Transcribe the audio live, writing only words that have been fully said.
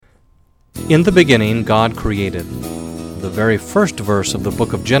In the beginning, God created. The very first verse of the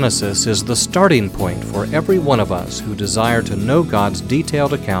book of Genesis is the starting point for every one of us who desire to know God's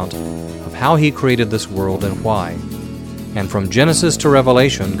detailed account of how He created this world and why. And from Genesis to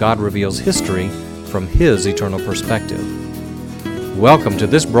Revelation, God reveals history from His eternal perspective. Welcome to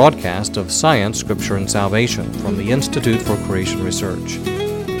this broadcast of Science, Scripture, and Salvation from the Institute for Creation Research.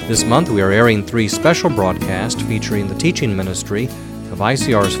 This month we are airing 3 special broadcasts featuring the teaching ministry of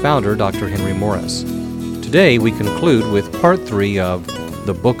ICR's founder, Dr. Henry Morris. Today we conclude with Part 3 of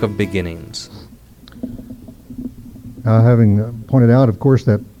The Book of Beginnings. Having pointed out, of course,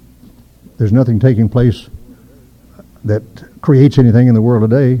 that there's nothing taking place that creates anything in the world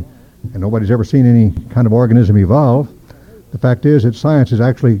today, and nobody's ever seen any kind of organism evolve, the fact is that science is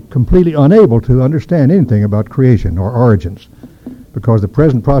actually completely unable to understand anything about creation or origins, because the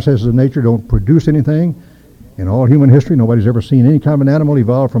present processes of nature don't produce anything. In all human history, nobody's ever seen any kind of an animal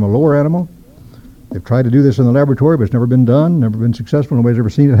evolve from a lower animal. They've tried to do this in the laboratory, but it's never been done, never been successful. Nobody's ever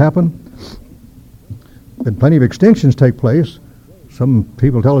seen it happen. Been plenty of extinctions take place. Some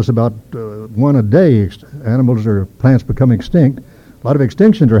people tell us about one a day, animals or plants become extinct. A lot of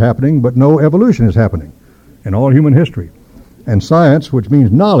extinctions are happening, but no evolution is happening in all human history. And science, which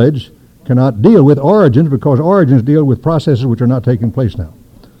means knowledge, cannot deal with origins, because origins deal with processes which are not taking place now.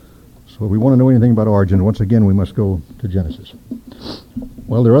 So if we want to know anything about origin, once again, we must go to Genesis.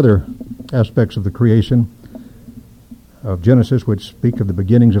 Well, there are other aspects of the creation of Genesis which speak of the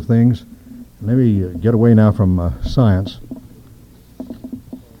beginnings of things. Let me get away now from science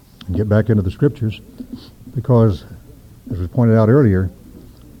and get back into the Scriptures, because, as was pointed out earlier,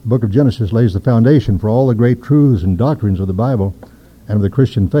 the book of Genesis lays the foundation for all the great truths and doctrines of the Bible and of the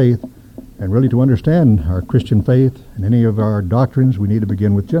Christian faith. And really, to understand our Christian faith and any of our doctrines, we need to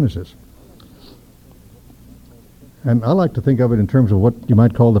begin with Genesis. And I like to think of it in terms of what you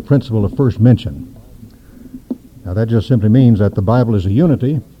might call the principle of first mention. Now, that just simply means that the Bible is a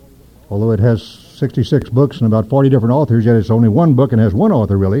unity. Although it has 66 books and about 40 different authors, yet it's only one book and has one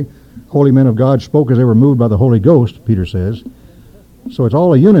author, really. Holy men of God spoke as they were moved by the Holy Ghost, Peter says. So it's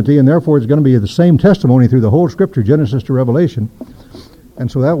all a unity, and therefore it's going to be the same testimony through the whole Scripture, Genesis to Revelation.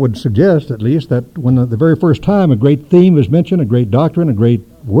 And so that would suggest, at least, that when the very first time a great theme is mentioned, a great doctrine, a great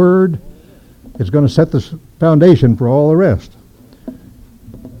word, it's going to set the foundation for all the rest.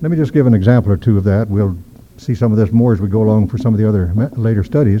 Let me just give an example or two of that. We'll see some of this more as we go along for some of the other later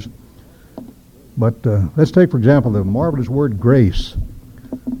studies. But let's take, for example, the marvelous word grace.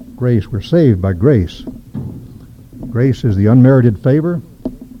 Grace, we're saved by grace. Grace is the unmerited favor.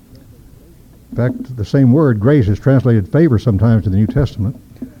 In fact, the same word, grace, is translated favor sometimes in the New Testament.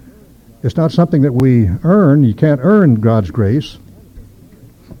 It's not something that we earn. You can't earn God's grace.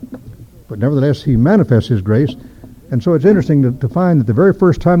 But nevertheless, He manifests His grace. And so it's interesting to find that the very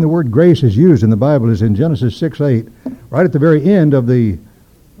first time the word grace is used in the Bible is in Genesis 6:8, right at the very end of the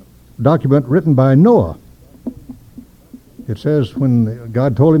document written by Noah. It says when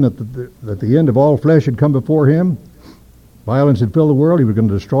God told him that the end of all flesh had come before him, violence had filled the world, He was going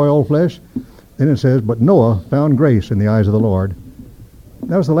to destroy all flesh. Then it says, but Noah found grace in the eyes of the Lord.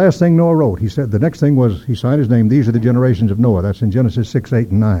 That was the last thing Noah wrote. He said the next thing was he signed his name, these are the generations of Noah. That's in Genesis 6, 8,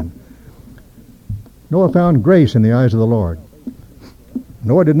 and 9. Noah found grace in the eyes of the Lord.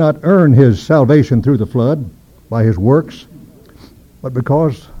 Noah did not earn his salvation through the flood by his works, but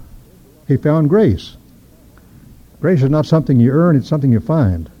because he found grace. Grace is not something you earn, it's something you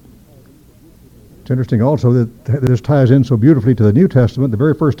find. It's interesting also that this ties in so beautifully to the New Testament. The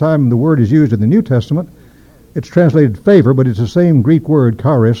very first time the word is used in the New Testament, it's translated favor, but it's the same Greek word,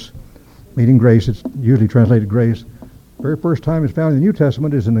 charis, meaning grace. It's usually translated grace. The very first time it's found in the New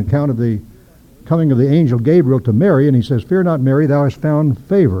Testament is an account of the coming of the angel Gabriel to Mary, and he says, fear not, Mary, thou hast found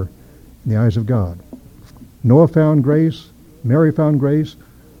favor in the eyes of God. Noah found grace. Mary found grace.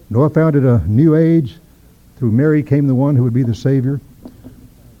 Noah founded a new age. Through Mary came the one who would be the Savior.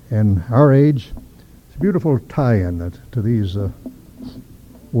 And our age, it's a beautiful tie-in to these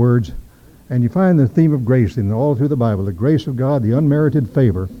words. And you find the theme of grace in all through the Bible, the grace of God, the unmerited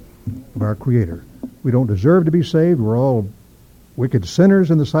favor of our Creator. We don't deserve to be saved. We're all wicked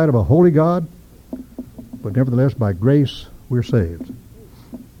sinners in the sight of a holy God. But nevertheless, by grace, we're saved.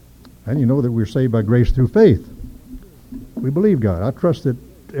 And you know that we're saved by grace through faith. We believe God. I trust that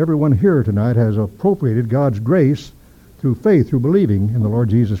everyone here tonight has appropriated God's grace through faith, through believing in the Lord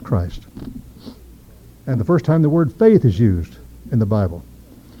Jesus Christ. And the first time the word faith is used in the Bible.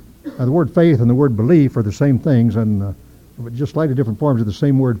 Now, the word faith and the word belief are the same things, and just slightly different forms of the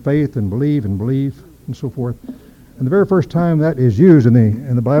same word faith and believe and so forth. And the very first time that is used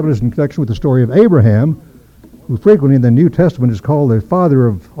in the Bible is in connection with the story of Abraham, who frequently in the New Testament is called the father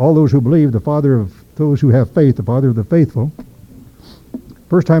of all those who believe, the father of those who have faith, the father of the faithful.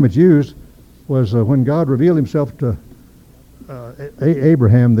 First time it's used was when God revealed himself to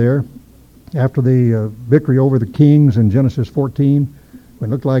Abraham there after the victory over the kings in Genesis 14, when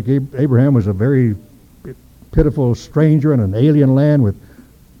it looked like Abraham was a very pitiful stranger in an alien land with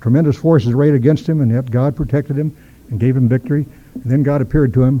tremendous forces arrayed against him, and yet God protected him and gave him victory. And then God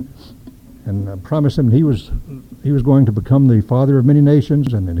appeared to him and promised him he was going to become the father of many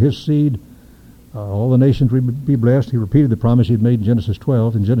nations, and in his seed all the nations would be blessed. He repeated the promise he had made in Genesis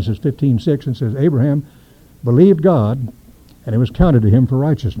 12 and Genesis 15:6, and says, Abraham believed God, and it was counted to him for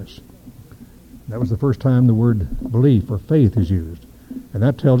righteousness. That was the first time the word belief or faith is used. And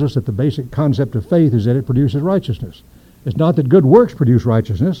that tells us that the basic concept of faith is that it produces righteousness. It's not that good works produce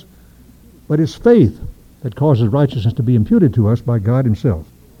righteousness, but it's faith that causes righteousness to be imputed to us by God himself.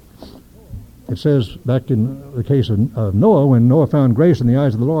 It says back in the case of Noah, when Noah found grace in the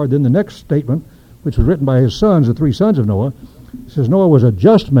eyes of the Lord, then the next statement, which was written by his sons, the three sons of Noah, says Noah was a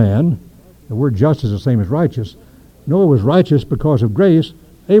just man. The word just is the same as righteous. Noah was righteous because of grace.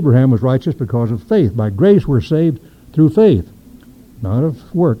 Abraham was righteous because of faith. By grace we're saved through faith, not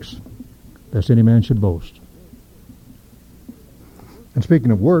of works, lest any man should boast. And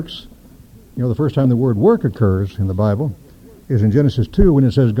speaking of works, the first time the word work occurs in the Bible is in Genesis 2, when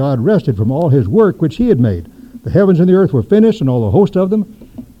it says God rested from all his work which he had made. The heavens and the earth were finished, and all the host of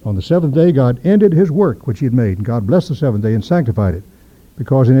them. On the seventh day God ended his work which he had made, and God blessed the seventh day and sanctified it,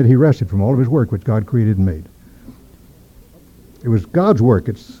 because in it he rested from all of his work which God created and made. It was God's work.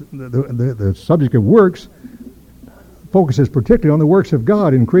 It's the subject of works focuses particularly on the works of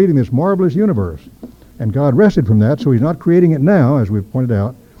God in creating this marvelous universe. And God rested from that, so he's not creating it now, as we've pointed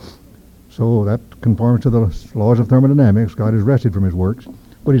out. So that conforms to the laws of thermodynamics. God has rested from his works.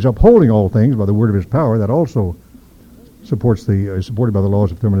 But he's upholding all things by the word of his power. That also is supported by the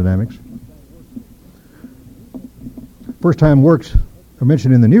laws of thermodynamics. First time works are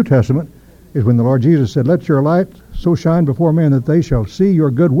mentioned in the New Testament is when the Lord Jesus said, let your light so shine before men that they shall see your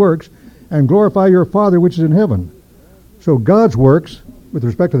good works and glorify your Father which is in heaven. So God's works, with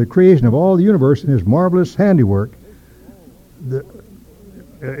respect to the creation of all the universe and his marvelous handiwork,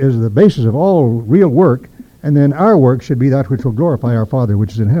 is the basis of all real work, and then our work should be that which will glorify our Father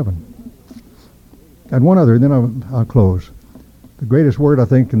which is in heaven. And one other, and then I'll close. The greatest word, I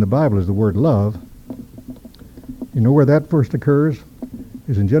think, in the Bible is the word love. You know where that first occurs?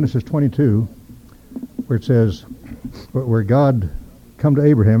 Is in Genesis 22, where it says, where God come to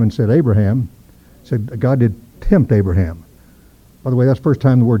Abraham and said, God did tempt Abraham. By the way, that's the first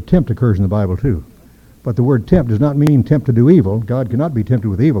time the word tempt occurs in the Bible too. But the word tempt does not mean tempt to do evil. God cannot be tempted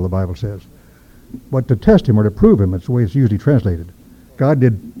with evil, the Bible says. But to test him or to prove him, that's the way it's usually translated. God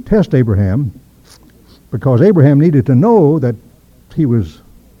did test Abraham because Abraham needed to know that he was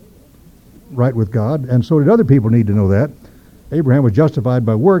right with God, and so did other people need to know that. Abraham was justified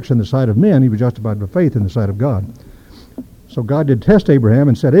by works in the sight of men. He was justified by faith in the sight of God. So God did test Abraham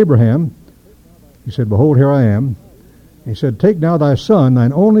and said, Abraham, he said, behold, here I am. He said, take now thy son,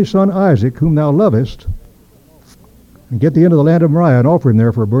 thine only son Isaac, whom thou lovest, and get thee into the land of Moriah and offer him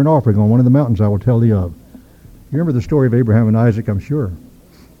there for a burnt offering on one of the mountains I will tell thee of. You remember the story of Abraham and Isaac, I'm sure.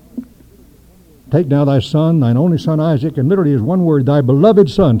 Take now thy son, thine only son Isaac, and literally is one word, thy beloved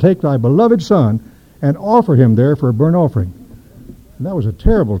son. Take thy beloved son and offer him there for a burnt offering. And that was a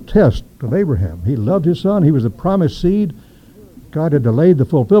terrible test of Abraham. He loved his son. He was the promised seed. God had delayed the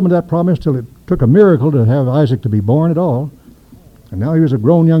fulfillment of that promise till it took a miracle to have Isaac to be born at all. And now he was a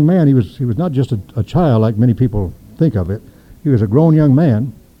grown young man. He was not just a child like many people think of it. He was a grown young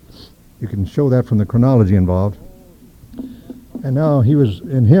man. You can show that from the chronology involved. And now he was,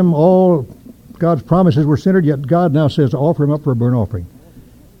 in him all God's promises were centered, yet God now says to offer him up for a burnt offering.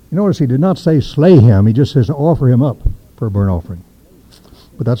 You notice he did not say slay him. He just says to offer him up for a burnt offering.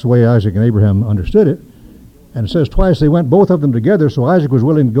 But that's the way Isaac and Abraham understood it. And it says twice they went, both of them together, so Isaac was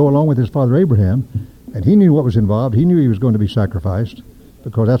willing to go along with his father Abraham, and he knew what was involved. He knew he was going to be sacrificed,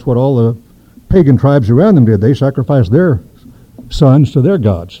 because that's what all the pagan tribes around them did. They sacrificed their sons to their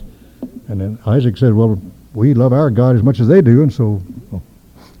gods. And then Isaac said, well, we love our God as much as they do, and so,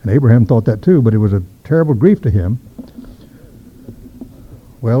 and Abraham thought that too, but it was a terrible grief to him.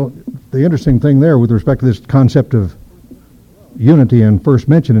 Well, the interesting thing there with respect to this concept of unity and first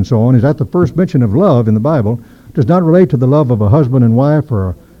mention and so on is that the first mention of love in the Bible does not relate to the love of a husband and wife,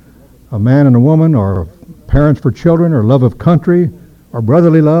 or a man and a woman, or parents for children, or love of country, or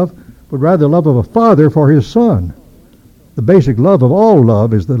brotherly love, but rather the love of a father for his son. The basic love of all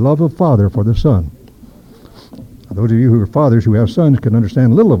love is the love of father for the son. Those of you who are fathers who have sons can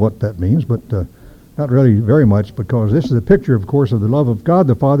understand a little of what that means, but Not really very much, because this is a picture, of course, of the love of God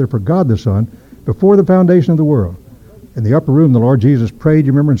the Father for God the Son before the foundation of the world. In the upper room, the Lord Jesus prayed,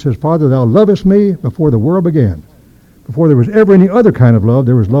 you remember, and says, Father, thou lovest me before the world began. Before there was ever any other kind of love,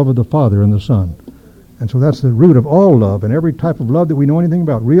 there was love of the Father and the Son. And so that's the root of all love, and every type of love that we know anything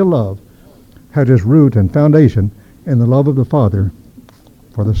about, real love, has its root and foundation in the love of the Father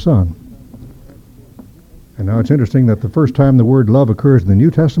for the Son. And now it's interesting that the first time the word love occurs in the New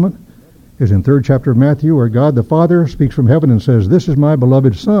Testament is in 3rd chapter of Matthew, where God the Father speaks from heaven and says, this is my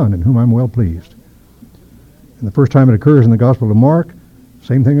beloved Son, in whom I'm well pleased. And the first time it occurs in the Gospel of Mark,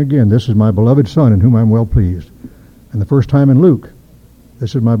 same thing again, this is my beloved Son, in whom I'm well pleased. And the first time in Luke,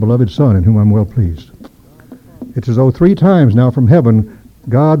 this is my beloved Son, in whom I'm well pleased. It's as though 3 times now from heaven,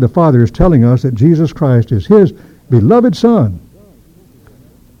 God the Father is telling us that Jesus Christ is his beloved Son.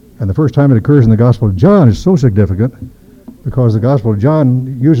 And the first time it occurs in the Gospel of John is so significant, because the Gospel of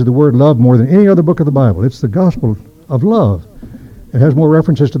John uses the word love more than any other book of the Bible. It's the Gospel of love. It has more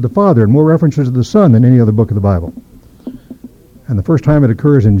references to the Father and more references to the Son than any other book of the Bible. And the first time it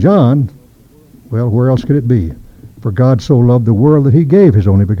occurs in John, well, where else could it be? For God so loved the world that he gave his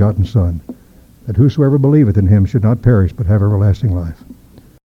only begotten Son, that whosoever believeth in him should not perish but have everlasting life.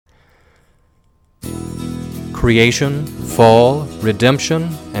 Creation, fall, redemption,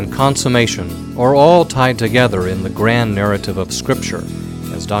 and consummation are all tied together in the grand narrative of Scripture,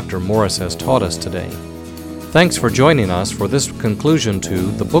 as Dr. Morris has taught us today. Thanks for joining us for this conclusion to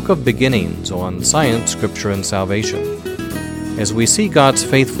The Book of Beginnings on Science, Scripture, and Salvation. As we see God's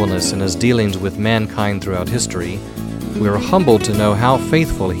faithfulness in his dealings with mankind throughout history, we are humbled to know how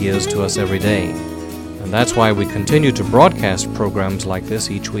faithful he is to us every day. And that's why we continue to broadcast programs like this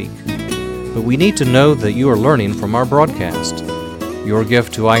each week. But we need to know that you are learning from our broadcast. Your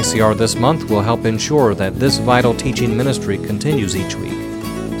gift to ICR this month will help ensure that this vital teaching ministry continues each week.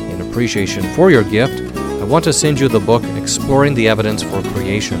 In appreciation for your gift, I want to send you the book Exploring the Evidence for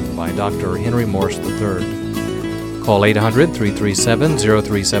Creation by Dr. Henry Morse III. Call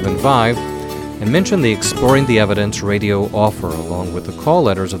 800-337-0375 and mention the Exploring the Evidence radio offer along with the call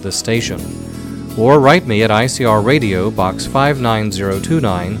letters of this station. Or write me at ICR Radio, Box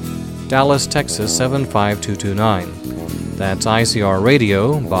 59029, Dallas, Texas 75229. That's ICR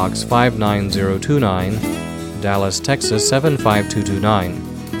Radio, Box 59029, Dallas, Texas 75229.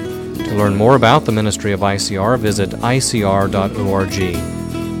 To learn more about the ministry of ICR, visit icr.org.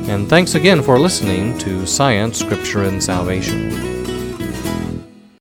 And thanks again for listening to Science, Scripture, and Salvation.